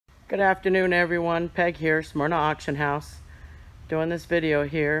Good afternoon, everyone. Peg here, Smyrna Auction House, doing this video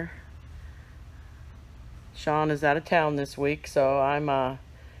here. Sean is out of town this week, so I'm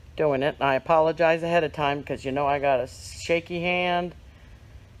doing it. I apologize ahead of time because you know I got a shaky hand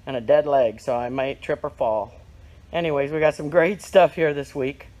and a dead leg, so I might trip or fall. Anyways, we got some great stuff here this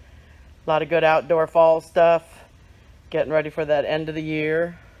week. A lot of good outdoor fall stuff. Getting ready for that end of the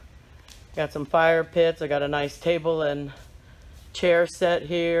year. Got some fire pits. I got a nice table and chair set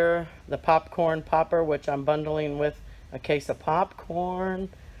here. The popcorn popper, which I'm bundling with a case of popcorn.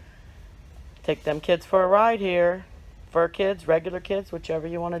 Take them kids for a ride here. For kids, regular kids, whichever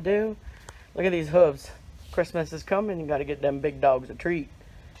you want to do. Look at these hooves. Christmas is coming. You got to get them big dogs a treat.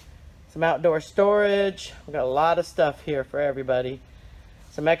 Some outdoor storage. We got a lot of stuff here for everybody.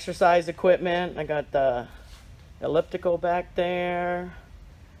 Some exercise equipment. I got the elliptical back there.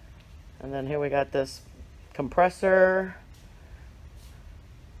 And then here we got this compressor.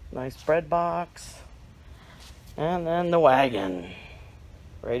 Nice bread box. And then the wagon.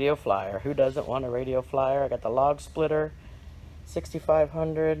 Radio flyer. Who doesn't want a radio flyer? I got the log splitter.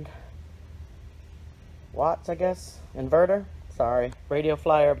 6,500 watts, I guess. Inverter. Sorry. Radio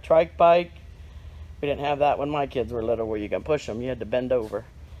flyer trike bike. We didn't have that when my kids were little where you can push them. You had to bend over.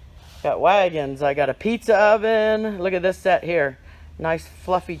 Got wagons. I got a pizza oven. Look at this set here. Nice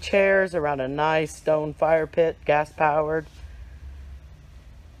fluffy chairs around a nice stone fire pit. Gas powered.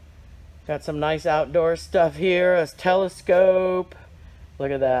 Got some nice outdoor stuff here. A telescope. Look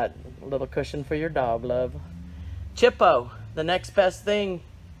at that. A little cushion for your dog, love. Chippo. The next best thing.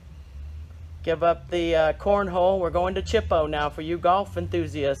 Give up the cornhole. We're going to Chippo now for you golf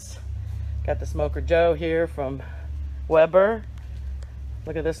enthusiasts. Got the Smoker Joe here from Weber.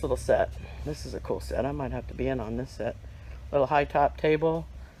 Look at this little set. This is a cool set. I might have to be in on this set. Little high top table.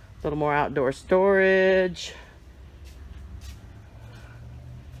 A little more outdoor storage.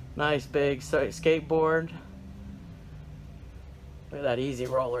 Nice big skateboard. Look at that easy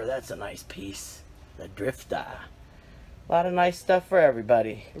roller. That's a nice piece. The drifter. A lot of nice stuff for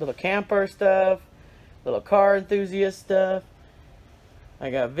everybody. Little camper stuff. Little car enthusiast stuff. I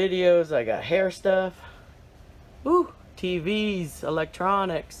got videos. I got hair stuff. Ooh, TVs,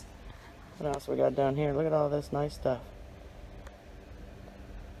 electronics. What else we got down here? Look at all this nice stuff.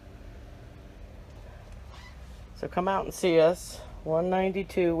 So come out and see us.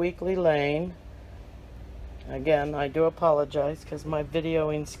 192 Weakley Ln. Again, I do apologize because my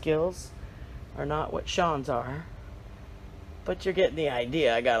videoing skills are not what Sean's are. But you're getting the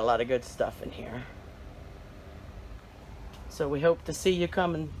idea. I got a lot of good stuff in here. So we hope to see you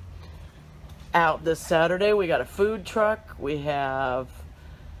coming out this Saturday. We got a food truck. We have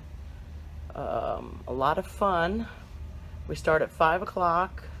a lot of fun. We start at 5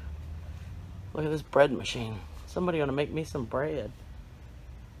 o'clock. Look at this bread machine. Somebody gonna make me some bread.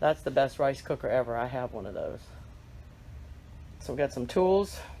 That's the best rice cooker ever. I have one of those. So we got some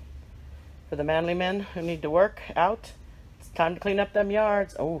tools for the manly men who need to work out. It's time to clean up them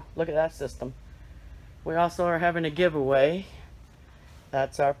yards. Oh, look at that system. We also are having a giveaway.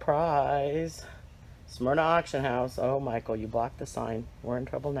 That's our prize. Smyrna Auction House. Oh, Michael, you blocked the sign. We're in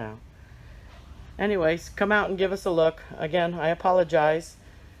trouble now. Anyways, come out and give us a look. Again, I apologize.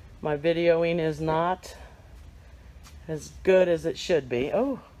 My videoing is not as good as it should be.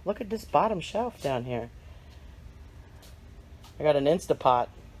 Oh, look at this bottom shelf down here. I got an Instapot.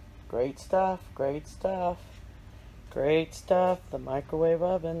 Great stuff, great stuff, great stuff. The microwave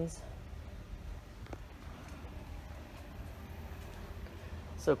ovens.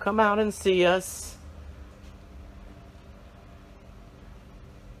 So come out and see us.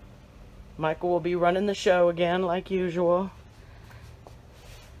 Michael will be running the show again like usual.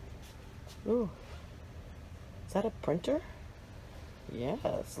 Ooh. Is that a printer?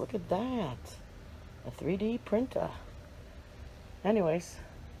 Yes, look at that. A 3D printer. Anyways,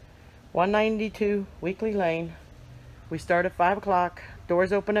 192 Weakley Ln. We start at 5 o'clock.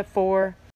 Doors open at 4.